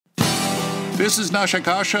This is Nasha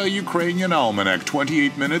Kasha, Ukrainian Almanac,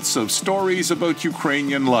 28 minutes of stories about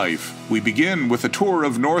Ukrainian life. We begin with a tour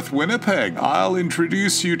of North Winnipeg. I'll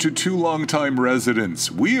introduce you to two longtime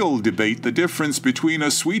residents. We'll debate the difference between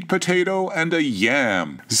a sweet potato and a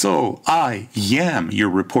yam. So, I am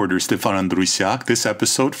your reporter Stefan Andrusiak. This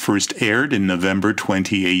episode first aired in November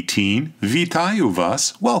 2018. Vitayu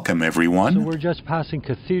vas. Welcome, everyone. So we're just passing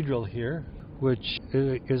Cathedral here, which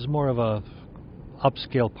is more of a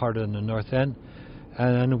upscale part of the North End,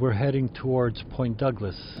 and we're heading towards Point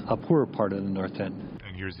Douglas, a poorer part of the North End.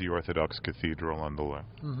 And here's the Orthodox Cathedral on the left.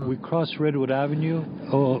 Mm-hmm. We cross Redwood Avenue.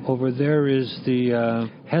 Over there is the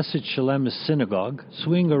Hesed Shalem Synagogue.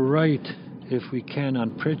 Swing a right, if we can,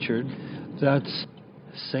 on Pritchard. That's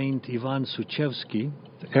Saint Ivan Suchevsky.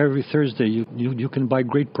 Every Thursday you can buy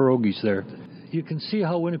great pierogies there. You can see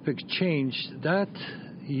how Winnipeg's changed. That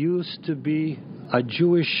used to be a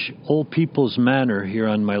Jewish old people's manor here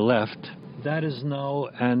on my left. That is now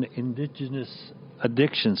an indigenous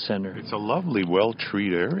addiction center. It's a lovely,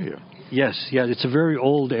 well-treated area. Yes, it's a very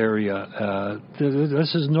old area.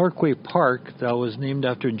 This is Norquay Park that was named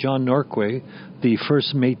after John Norquay, the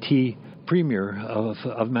first Métis premier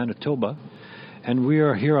of Manitoba. And we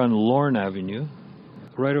are here on Lorne Avenue.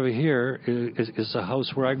 Right over here is the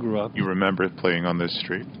house where I grew up. You remember playing on this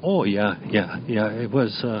street? Oh, yeah. It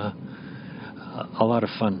was a lot of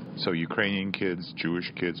fun. So Ukrainian kids,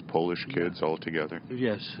 Jewish kids, Polish kids all together?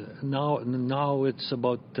 Yes. Now it's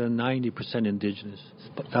about 90% indigenous.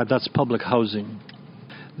 That's public housing.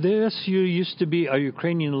 This used to be a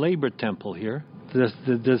Ukrainian labor temple here.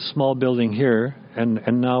 This small building here,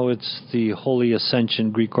 and now it's the Holy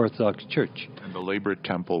Ascension Greek Orthodox Church. And the Labor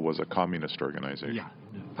Temple was a communist organization? Yeah.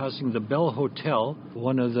 Passing the Bell Hotel,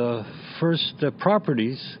 one of the first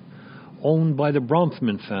properties owned by the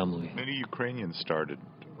Bronfman family. Many Ukrainians started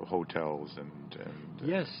hotels and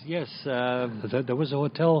Yes. There was a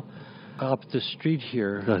hotel up the street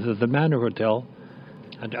here, the Manor Hotel.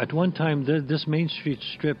 And at one time, this Main Street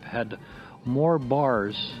strip had more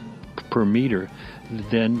bars per meter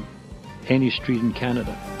than any street in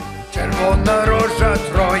Canada. Червона рожа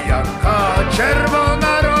трояка,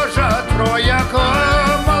 червона рожа трояка,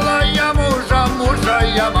 малая мужа, мужа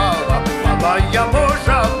я мала, малая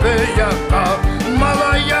мужа пияка,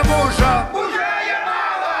 малая мужа, мужа я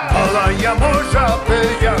мала, малая мужа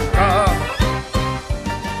пияка.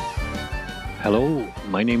 Hello,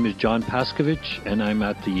 my name is John Paskovich, and I'm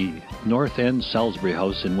at the North End Salisbury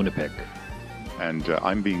House in Winnipeg. And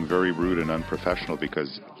I'm being very rude and unprofessional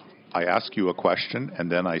because I ask you a question and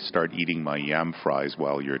then I start eating my yam fries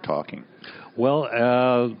while you're talking. Well,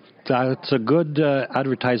 that's a good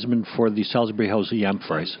advertisement for the Salisbury House yam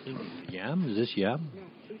fries. Yam? Is this yam?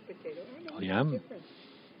 Sweet potato. Oh, yam?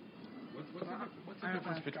 What's the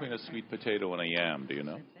difference between a sweet potato and a yam, do you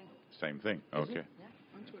know? Same thing. Okay.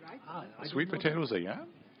 A sweet potato is a yam?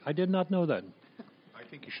 I did not know that. I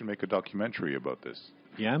think you should make a documentary about this.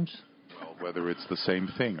 Yams? Well, whether it's the same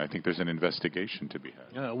thing. I think there's an investigation to be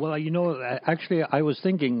had. Well, actually, I was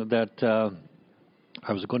thinking that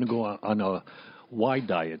I was going to go on a Y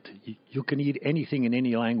diet. You can eat anything in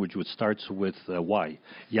any language which starts with Y.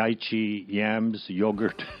 Yaichi, yams,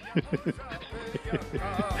 yogurt.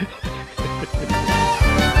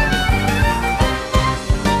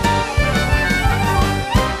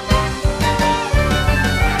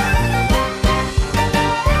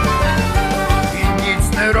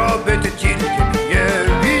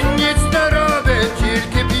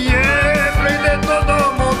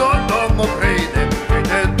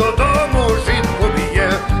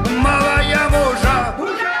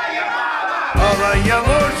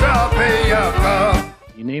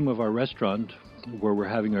 The name of our restaurant where we're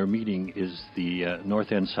having our meeting is the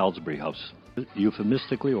North End Salisbury House.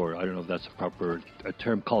 Euphemistically, or I don't know if that's a proper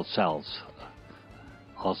term, called Sal's.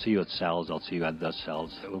 I'll see you at Sal's, I'll see you at the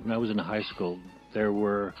Sal's. When I was in high school,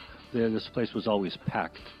 this place was always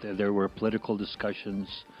packed. There were political discussions,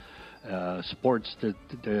 sports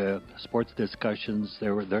discussions.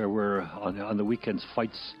 There were on the weekends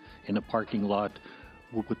fights in a parking lot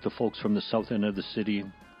with the folks from the south end of the city.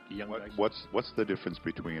 What's the difference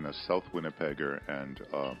between a South Winnipegger and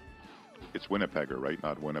it's Winnipegger, right?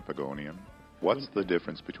 Not Winnipegonian. What's the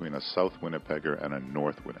difference between a South Winnipegger and a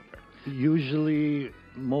North Winnipegger? Usually,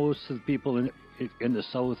 most of the people in the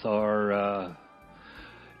south are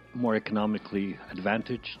more economically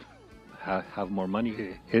advantaged, have more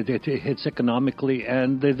money. It's economically,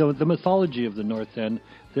 and the mythology of the North End.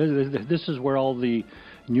 This is where all the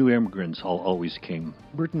new immigrants always came.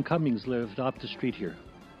 Burton Cummings lived up the street here.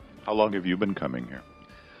 How long have you been coming here?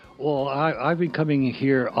 Well, I've been coming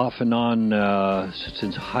here off and on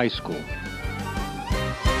since high school.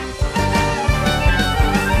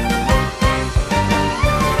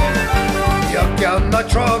 на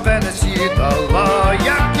човен сідала,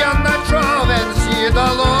 як я на човен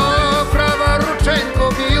сідало, права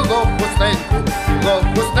рученько біло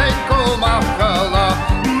хустенько махала.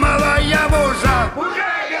 Мала я мужа,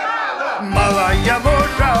 мала я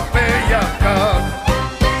мужа пияка.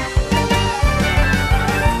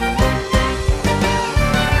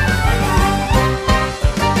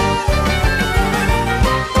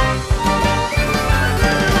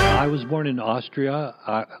 I was born in Austria.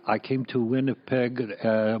 I came to Winnipeg,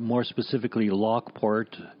 more specifically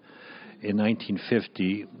Lockport, in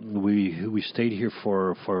 1950. We stayed here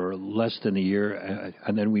for less than a year,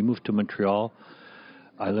 and then we moved to Montreal.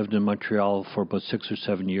 I lived in Montreal for about 6 or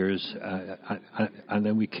 7 years, and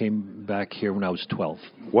then we came back here when I was 12.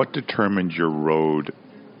 What determined your road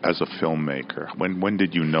as a filmmaker? When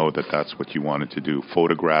did you know that that's what you wanted to do?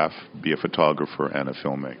 Photograph, be a photographer, and a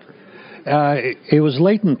filmmaker? It was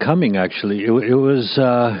late in coming, actually. It was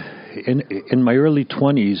in my early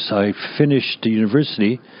 20s. I finished the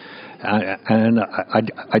university, and I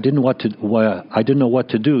didn't know what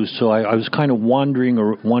to do. So I was kind of wandering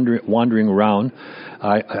around.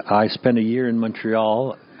 I spent a year in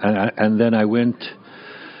Montreal, and then I went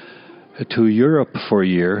to Europe for a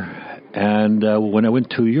year. And when I went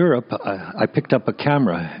to Europe, I picked up a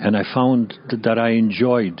camera, and I found that I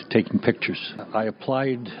enjoyed taking pictures. I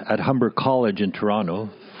applied at Humber College in Toronto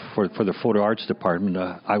for the photo arts department.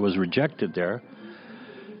 I was rejected there.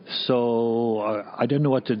 So I didn't know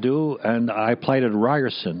what to do, and I applied at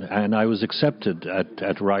Ryerson, and I was accepted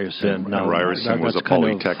at Ryerson. Now, Ryerson was a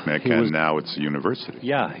polytechnic, and now it's a university.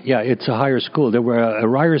 Yeah, it's a higher school. There were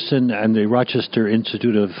Ryerson and the Rochester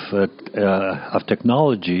Institute of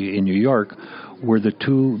Technology in New York were the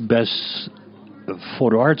two best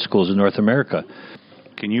photo art schools in North America.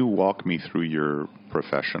 Can you walk me through your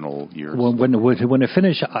professional years? When I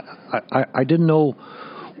finished, I didn't know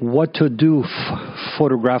what to do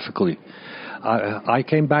photographically. I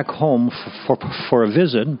came back home for a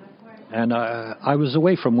visit, and I was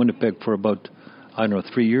away from Winnipeg for about,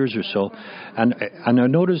 3 years or so, and I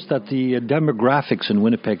noticed that the demographics in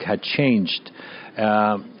Winnipeg had changed.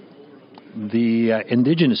 The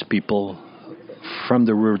indigenous people from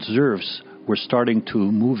the reserves were starting to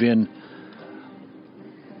move in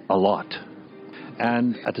a lot.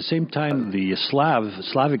 And at the same time, the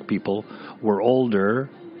Slavic people were older,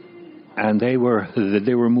 and they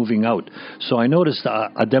were moving out. So I noticed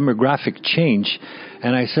a demographic change,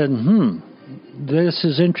 and I said, this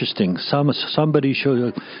is interesting. Somebody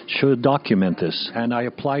should document this. And I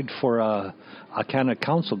applied for a Canada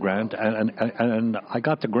Council grant, and I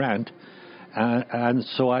got the grant. And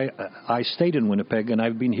so I stayed in Winnipeg, and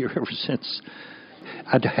I've been here ever since.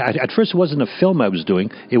 At first, it wasn't a film I was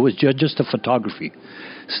doing. It was just a photography,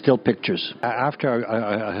 still pictures. After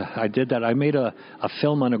I did that, I made a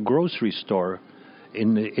film on a grocery store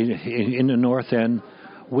in the North End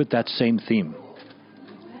with that same theme.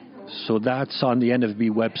 So that's on the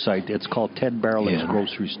NFB website. It's called Ted Barrowling's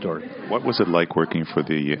Grocery Store. What was it like working for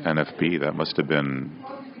the NFB? That must have been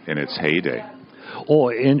in its heyday. Oh,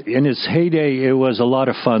 in its heyday, it was a lot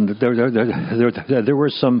of fun. There were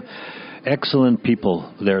some excellent people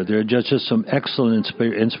there. There are just some excellent,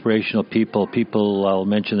 inspirational people. People, I'll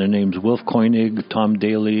mention their names: Wilf Koenig, Tom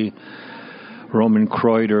Daly, Roman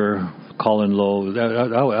Kreuter, Colin Lowe.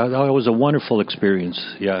 That was a wonderful experience,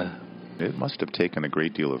 yeah. It must have taken a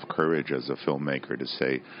great deal of courage as a filmmaker to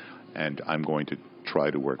say, and I'm going to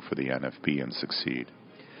try to work for the NFB and succeed.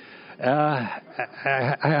 I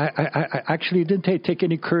actually didn't take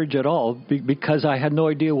any courage at all because I had no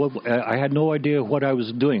idea what I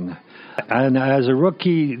was doing. And as a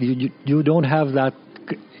rookie, you don't have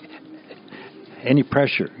any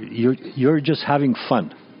pressure. You're just having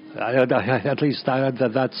fun. At least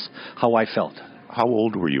that's how I felt. How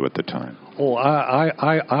old were you at the time? Oh,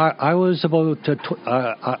 I was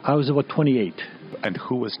about 28. And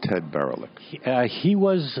who was Ted Barrowling? He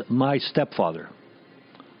was my stepfather.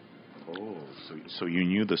 Oh, so you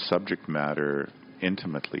knew the subject matter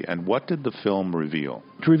intimately. And what did the film reveal?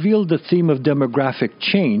 It revealed the theme of demographic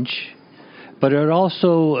change, but it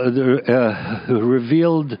also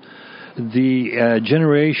revealed the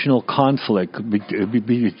generational conflict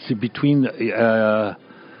between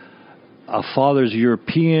a father's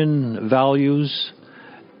European values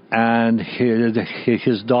and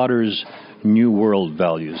his daughter's New World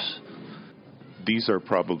values. These are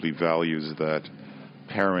probably values that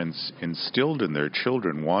parents instilled in their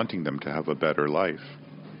children, wanting them to have a better life.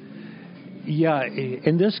 Yeah,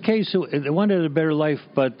 in this case, they wanted a better life,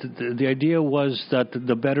 but the idea was that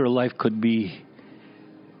the better life could be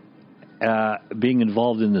being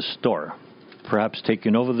involved in the store, perhaps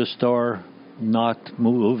taking over the store, not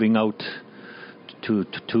moving out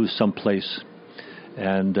to some place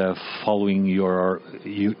and following your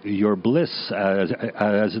bliss,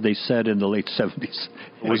 as they said in the late 70s.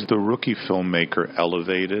 Was the rookie filmmaker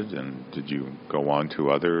elevated, and did you go on to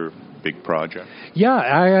other big projects? Yeah,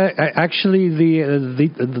 I actually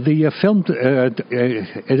the film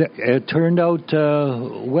it turned out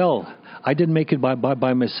well. I didn't make it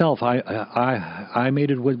by myself. I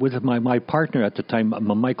made it with my partner at the time,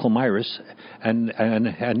 Michael Myris, and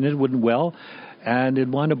it went well, and it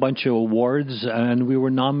won a bunch of awards, and we were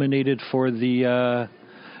nominated for the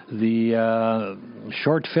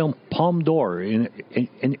short film Palme d'Or in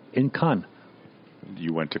Cannes.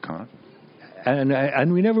 You went to Cannes?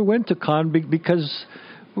 And we never went to Cannes because,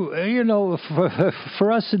 you know,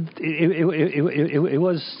 for us it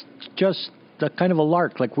was just a kind of a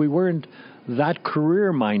lark. Like, we weren't that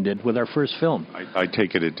career-minded with our first film. I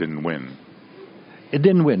take it didn't win. It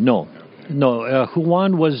didn't win, no. Who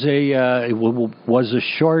won was a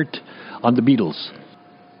short on the Beatles.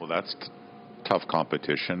 Well, that's tough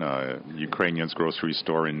competition. Ukrainian's grocery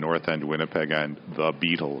store in North End, Winnipeg, and the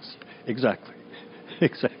Beatles. Exactly.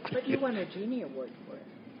 But you won a Genie Award for it.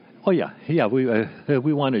 Oh yeah.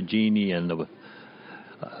 We won a Genie and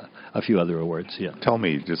a few other awards. Yeah. Tell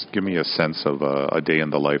me, just give me a sense of a day in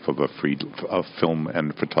the life of a film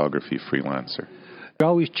and photography freelancer. You're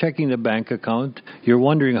always checking the bank account. You're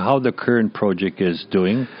wondering how the current project is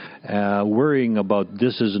doing, worrying about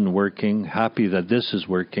this isn't working, happy that this is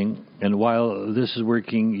working, and while this is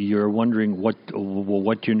working, you're wondering what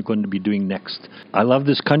you're going to be doing next. I love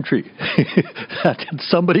this country.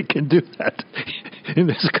 Somebody can do that in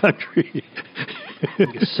this country.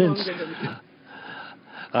 Since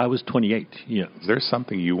I was 28, yeah. Is there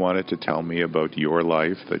something you wanted to tell me about your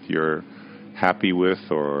life that you're happy with,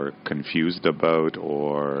 or confused about,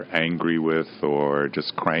 or angry with, or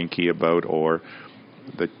just cranky about, or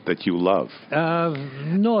that you love?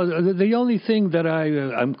 No, the only thing that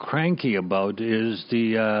I'm cranky about is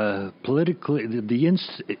the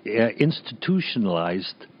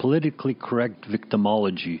institutionalized, politically correct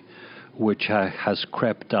victimology, which has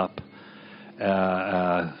crept up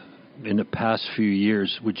in the past few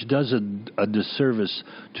years, which does a disservice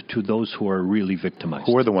to those who are really victimized.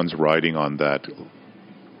 Who are the ones riding on that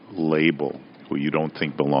label who you don't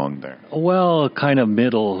think belong there? Well, kind of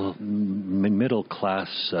middle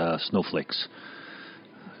class snowflakes,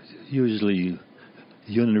 usually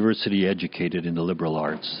university educated in the liberal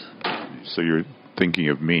arts. So you're thinking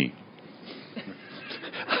of me?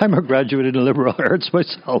 I'm a graduate in the liberal arts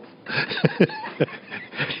myself.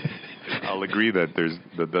 I'll agree that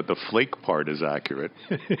the flake part is accurate.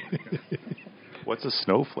 What's a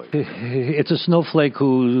snowflake? It's a snowflake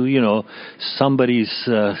who, you know, somebody's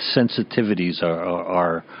sensitivities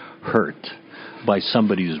are hurt by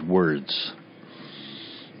somebody's words.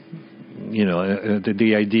 You know,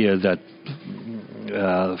 the idea that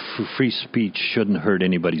free speech shouldn't hurt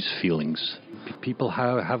anybody's feelings. People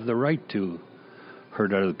have the right to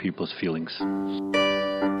hurt other people's feelings.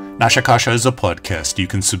 Nasha Kasha is a podcast. You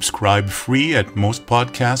can subscribe free at most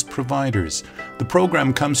podcast providers. The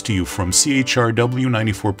program comes to you from CHRW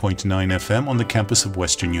 94.9 FM on the campus of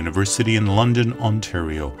Western University in London,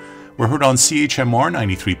 Ontario. We're heard on CHMR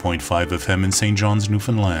 93.5 FM in St. John's,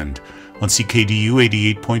 Newfoundland, on CKDU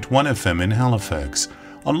 88.1 FM in Halifax,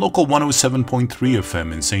 on Local 107.3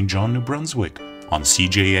 FM in St. John, New Brunswick, on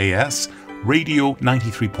CJAS Radio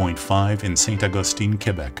 93.5 in St. Augustine,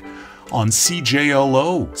 Quebec, on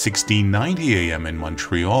CJLO 1690 AM in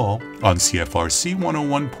Montreal, on CFRC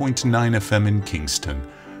 101.9 FM in Kingston,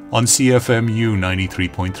 on CFMU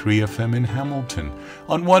 93.3 FM in Hamilton,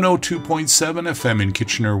 on 102.7 FM in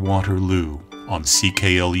Kitchener-Waterloo, on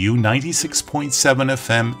CKLU 96.7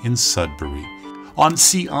 FM in Sudbury, on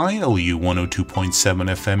CILU 102.7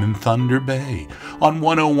 FM in Thunder Bay, on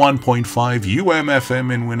 101.5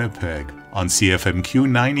 UMFM in Winnipeg, on CFMQ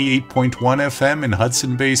 98.1 FM in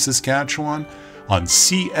Hudson Bay, Saskatchewan, on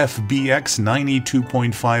CFBX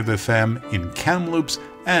 92.5 FM in Kamloops,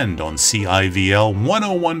 and on CIVL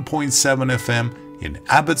 101.7 FM in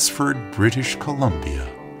Abbotsford, British Columbia.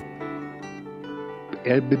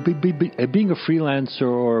 Being a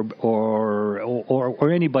freelancer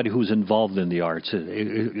or anybody who's involved in the arts,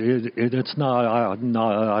 it's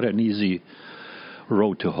not an easy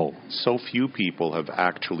road to hoe. So few people have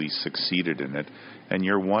actually succeeded in it, and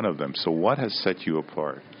you're one of them. So what has set you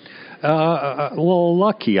apart? Well,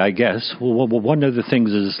 lucky, I guess. Well, one of the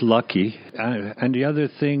things is lucky, and the other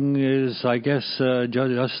thing is, I guess,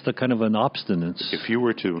 just a kind of an obstinance. If you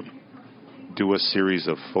were to do a series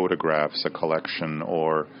of photographs, a collection,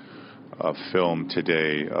 or a film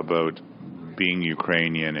today about being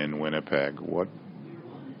Ukrainian in Winnipeg, what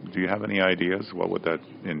Do you have any ideas? What would that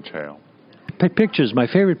entail? Pictures. My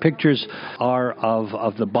favorite pictures are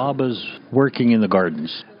of the Babas working in the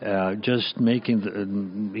gardens, just making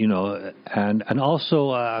and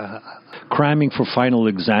also cramming for final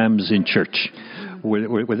exams in church,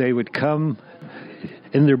 where they would come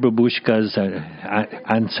in their babushkas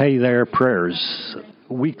and say their prayers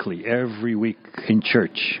weekly, every week in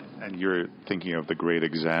church. And you're thinking of the great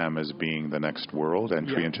exam as being the next world,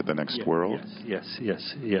 entry into the next world? Yes.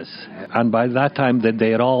 And by that time,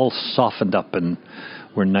 they had all softened up and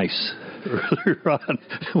were nice. Earlier on,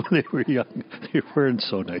 when they were young, they weren't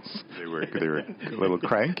so nice. They were a little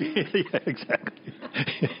cranky. Yeah, exactly.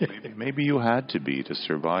 Maybe you had to be to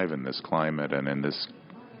survive in this climate and in this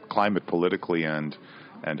climate politically and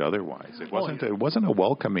otherwise. It wasn't a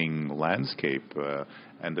welcoming landscape,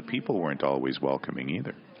 and the people weren't always welcoming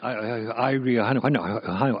either. I agree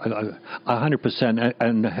 100%,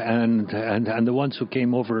 and the ones who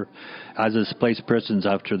came over as displaced persons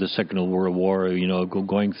after the Second World War,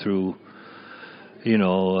 going through,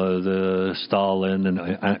 the Stalin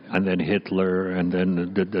and then Hitler and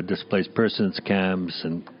then the displaced persons camps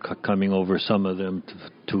and coming over, some of them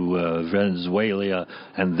to Venezuela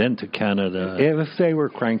and then to Canada. If they were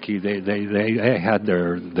cranky, they had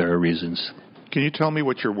their reasons. Can you tell me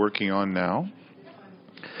what you're working on now?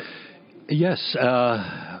 Yes,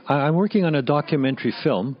 I'm working on a documentary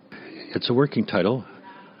film. It's a working title,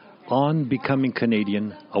 On Becoming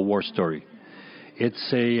Canadian, A War Story.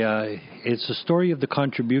 It's a story of the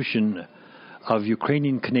contribution of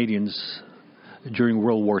Ukrainian Canadians during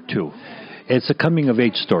World War II. It's a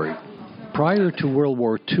coming-of-age story. Prior to World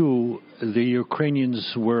War II, the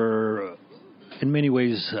Ukrainians were, in many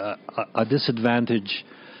ways, a disadvantage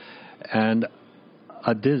and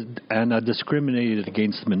discriminated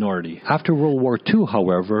against the minority. After World War II,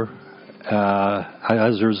 however,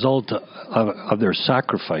 as a result of their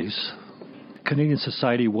sacrifice, Canadian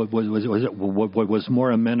society was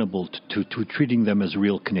more amenable to treating them as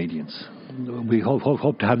real Canadians. We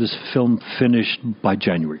hope to have this film finished by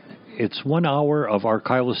January. It's 1 hour of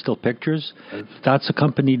archival still pictures. That's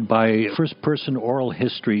accompanied by first-person oral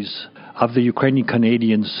histories of the Ukrainian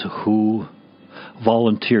Canadians who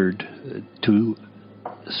volunteered to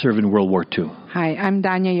serve in World War II. Hi, I'm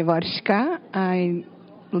Danya Yavorska. I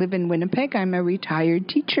live in Winnipeg. I'm a retired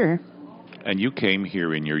teacher. And you came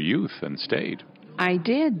here in your youth and stayed. I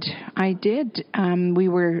did. We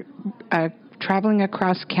were traveling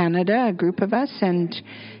across Canada, a group of us, and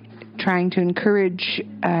trying to encourage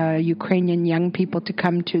Ukrainian young people to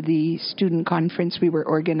come to the student conference we were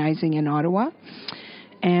organizing in Ottawa.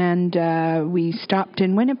 And we stopped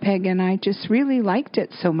in Winnipeg, and I just really liked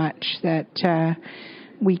it so much that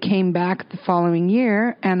we came back the following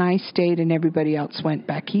year, and I stayed, and everybody else went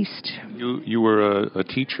back east. You were a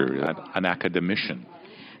teacher, an academician.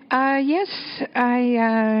 Yes,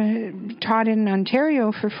 I taught in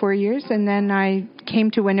Ontario for 4 years, and then I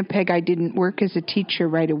came to Winnipeg. I didn't work as a teacher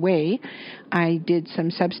right away. I did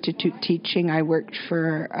some substitute teaching. I worked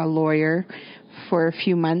for a lawyer for a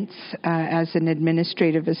few months as an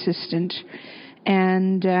administrative assistant,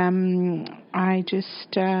 and I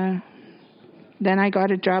just... Then I got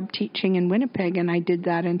a job teaching in Winnipeg, and I did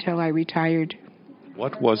that until I retired.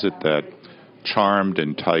 What was it that charmed,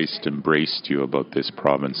 enticed, embraced you about this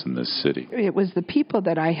province and this city? It was the people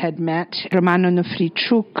that I had met. Romano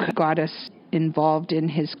Nofrichuk got us involved in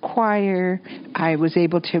his choir. I was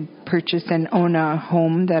able to purchase and own a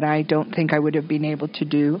home that I don't think I would have been able to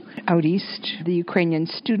do out east. The Ukrainian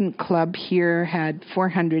Student Club here had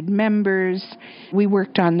 400 members. We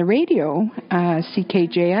worked on the radio,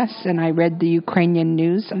 CKJS, and I read the Ukrainian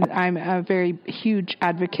news. I'm a very huge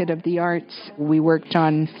advocate of the arts. We worked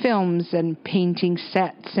on films and painting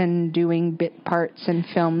sets and doing bit parts in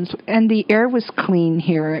films. And the air was clean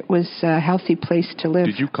here. It was a healthy place to live.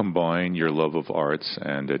 Did you combine your love of arts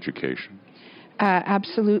and education?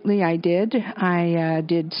 Absolutely, I did. I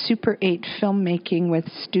did Super 8 filmmaking with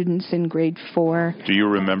students in grade 4. Do you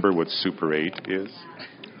remember what Super 8 is?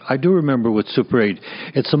 I do remember what Super 8.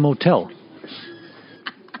 It's a motel.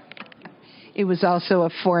 It was also a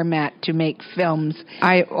format to make films.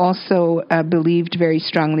 I also believed very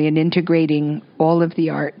strongly in integrating all of the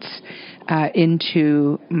arts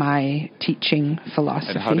into my teaching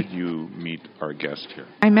philosophy. And how did you meet our guest here?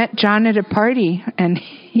 I met John at a party, and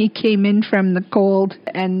he came in from the cold,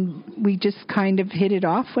 and we just kind of hit it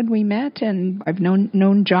off when we met, and I've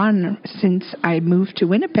known John since I moved to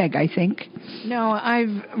Winnipeg, I think. No,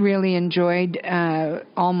 I've really enjoyed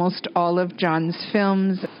almost all of John's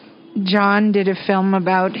films. John did a film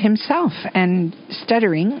about himself and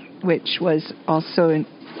stuttering, which was also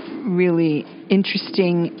really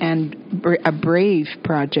interesting and a brave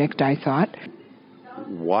project, I thought.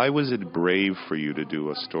 Why was it brave for you to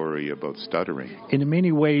do a story about stuttering? In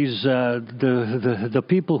many ways, the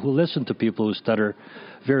people who listen to people who stutter,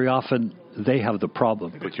 very often they have the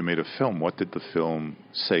problem. But you made a film. What did the film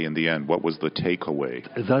say in the end? What was the takeaway?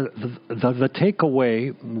 The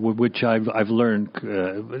takeaway, which I've learned,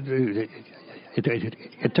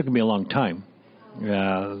 it took me a long time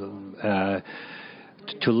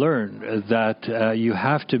to learn that you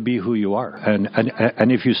have to be who you are,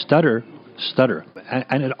 and if you stutter.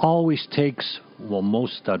 And it always takes, well,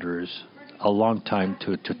 most stutterers, a long time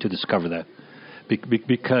to discover that.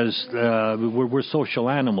 Because we're social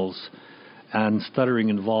animals, and stuttering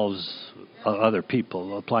involves other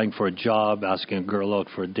people. Applying for a job, asking a girl out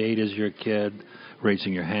for a date as your kid,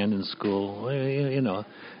 raising your hand in school, you know.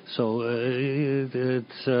 So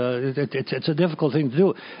it's a difficult thing to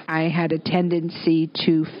do. I had a tendency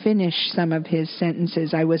to finish some of his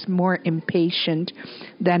sentences. I was more impatient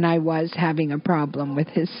than I was having a problem with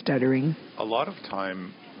his stuttering. A lot of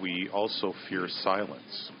time we also fear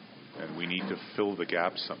silence, and we need to fill the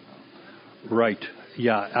gap somehow. Right.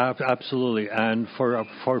 Yeah, absolutely. And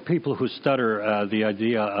for people who stutter, the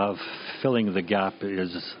idea of filling the gap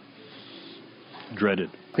is dreaded.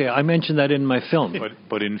 Yeah, I mentioned that in my film.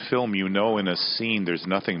 But in film, you know, in a scene, there's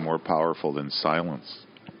nothing more powerful than silence.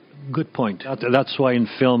 Good point. That's why in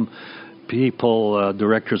film,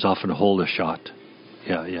 directors often hold a shot.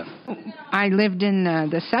 Yeah. I lived in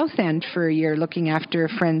the South End for a year looking after a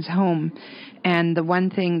friend's home. And the one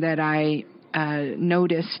thing that I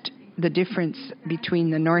noticed, the difference between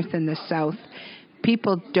the North and the South,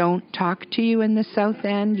 people don't talk to you in the South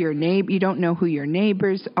End. You don't know who your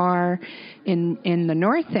neighbors are. In the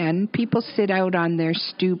North End, people sit out on their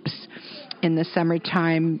stoops in the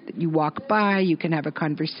summertime. You walk by, you can have a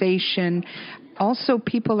conversation. Also,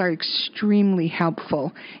 people are extremely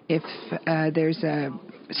helpful if there's a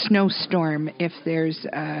snowstorm, if there's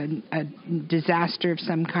a disaster of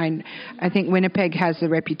some kind. I think Winnipeg has the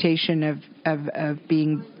reputation of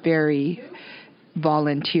being very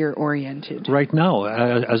volunteer-oriented. Right now,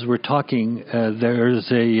 as we're talking,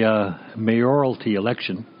 there's a mayoralty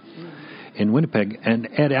election in Winnipeg, and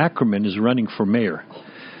Ed Ackerman is running for mayor.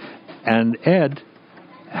 And Ed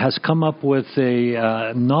has come up with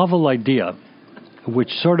a novel idea, which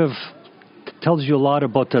sort of tells you a lot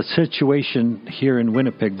about the situation here in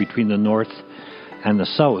Winnipeg between the North and the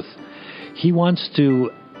South. He wants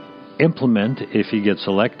to implement, if he gets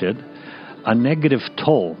elected, a negative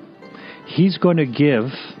toll. He's going to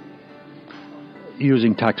give,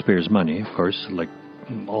 using taxpayers' money, of course, like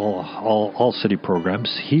all city programs,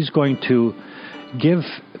 he's going to give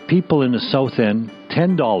people in the South End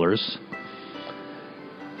 $10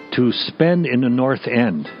 to spend in the North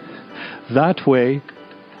End. That way,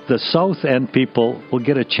 the South End people will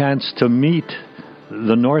get a chance to meet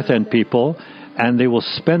the North End people, and they will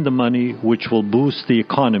spend the money, which will boost the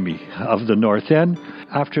economy of the North End.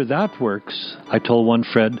 After that works, I told one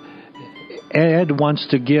friend, Ed wants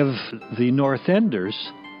to give the North Enders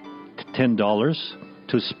 $10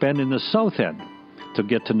 to spend in the South End, to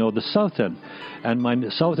get to know the South End. And my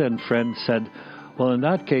South End friend said, well, in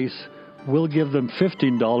that case, we'll give them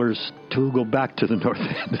 $15 to go back to the North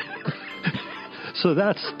End. So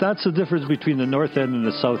that's the difference between the North End and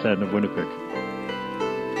the South End of Winnipeg.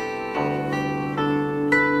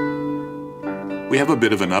 We have a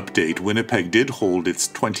bit of an update. Winnipeg did hold its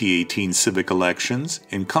 2018 civic elections.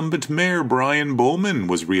 Incumbent Mayor Brian Bowman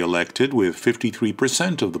was re-elected with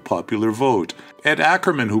 53% of the popular vote. Ed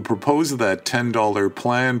Ackerman, who proposed that $10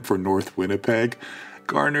 plan for North Winnipeg,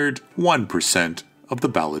 garnered 1% of the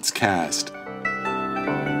ballots cast.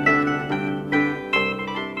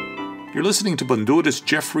 You're listening to Bandura's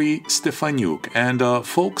Jeffrey Stefaniuk and a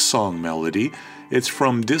folk song melody. It's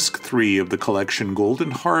from Disc 3 of the collection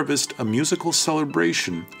Golden Harvest, a musical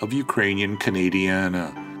celebration of Ukrainian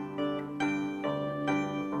Canadiana.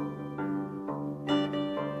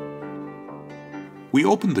 We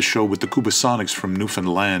opened the show with the Kubasonics from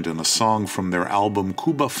Newfoundland and a song from their album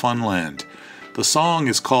Kuba Funland. The song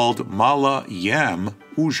is called Mala Yam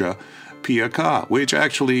Uja Piaka, which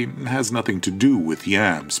actually has nothing to do with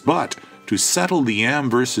yams, but to settle the yam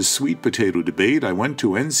versus sweet potato debate, I went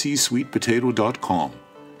to ncsweetpotato.com.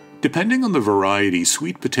 Depending on the variety,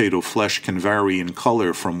 sweet potato flesh can vary in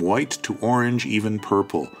color from white to orange, even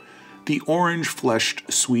purple. The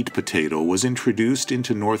orange-fleshed sweet potato was introduced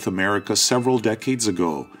into North America several decades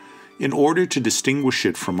ago. In order to distinguish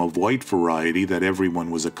it from a white variety that everyone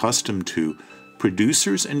was accustomed to,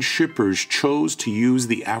 producers and shippers chose to use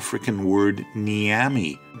the African word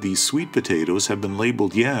nyami. These sweet potatoes have been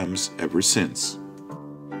labeled yams ever since.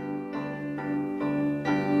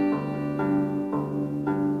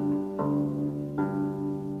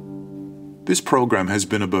 This program has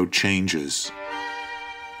been about changes.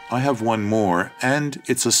 I have one more, and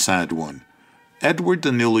it's a sad one. Edward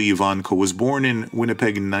Danilo Ivanko was born in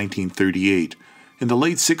Winnipeg in 1938. In the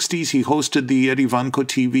late 60s, he hosted the Ed Ivanko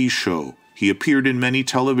TV show. He appeared in many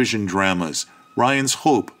television dramas, Ryan's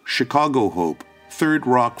Hope, Chicago Hope, Third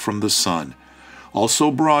Rock from the Sun.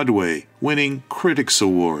 Also Broadway, winning Critics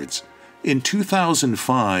Awards. In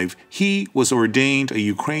 2005, he was ordained a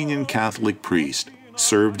Ukrainian Catholic priest,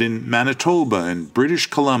 served in Manitoba and British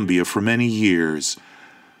Columbia for many years.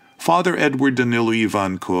 Father Edward Danilo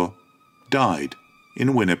Ivanko died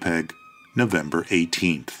in Winnipeg, November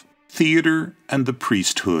 18th. Theater and the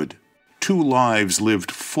priesthood, two lives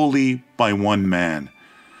lived fully by one man.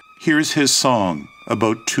 Here's his song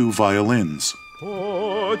about two violins.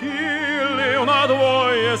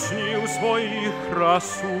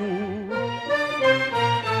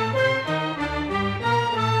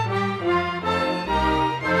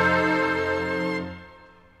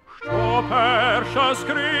 Перша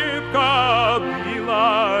скрипка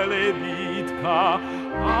біла лебідка,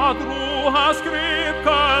 а друга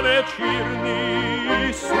скрипка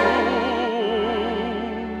вечірній сум.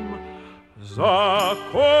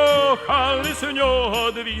 Закохались в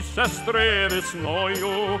нього дві сестри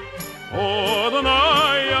весною,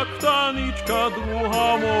 одна, як та нічка,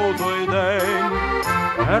 друга, мов той день.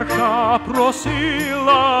 Перша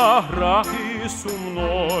просила грати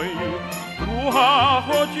сумною, друга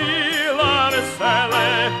хотіла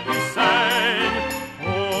веселих пісень.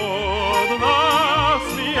 Одна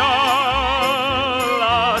сміялась,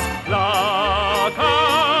 плакала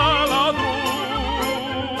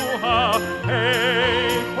друга,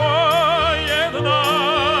 ей,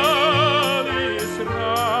 поєднались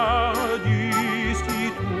радість і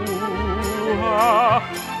туга,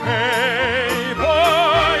 ей,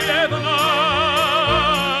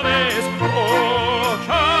 поєднались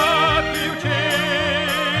очах дівчини,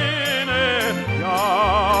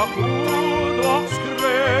 як у двох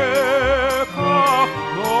скрипках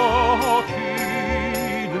ночі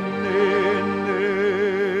днини.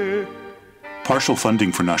 Partial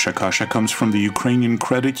funding for Nasha Kasha comes from the Ukrainian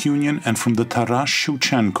Credit Union and from the Taras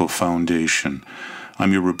Shevchenko Foundation.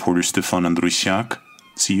 I'm your reporter Stefan Andrusiak.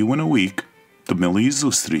 See you in a week. До милої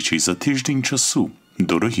зустрічі за тиждень часу,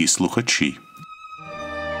 дорогі слухачі.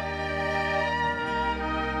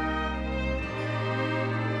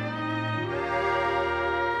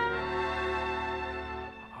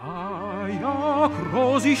 А як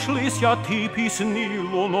розійшлися ті пісні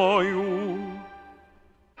луною,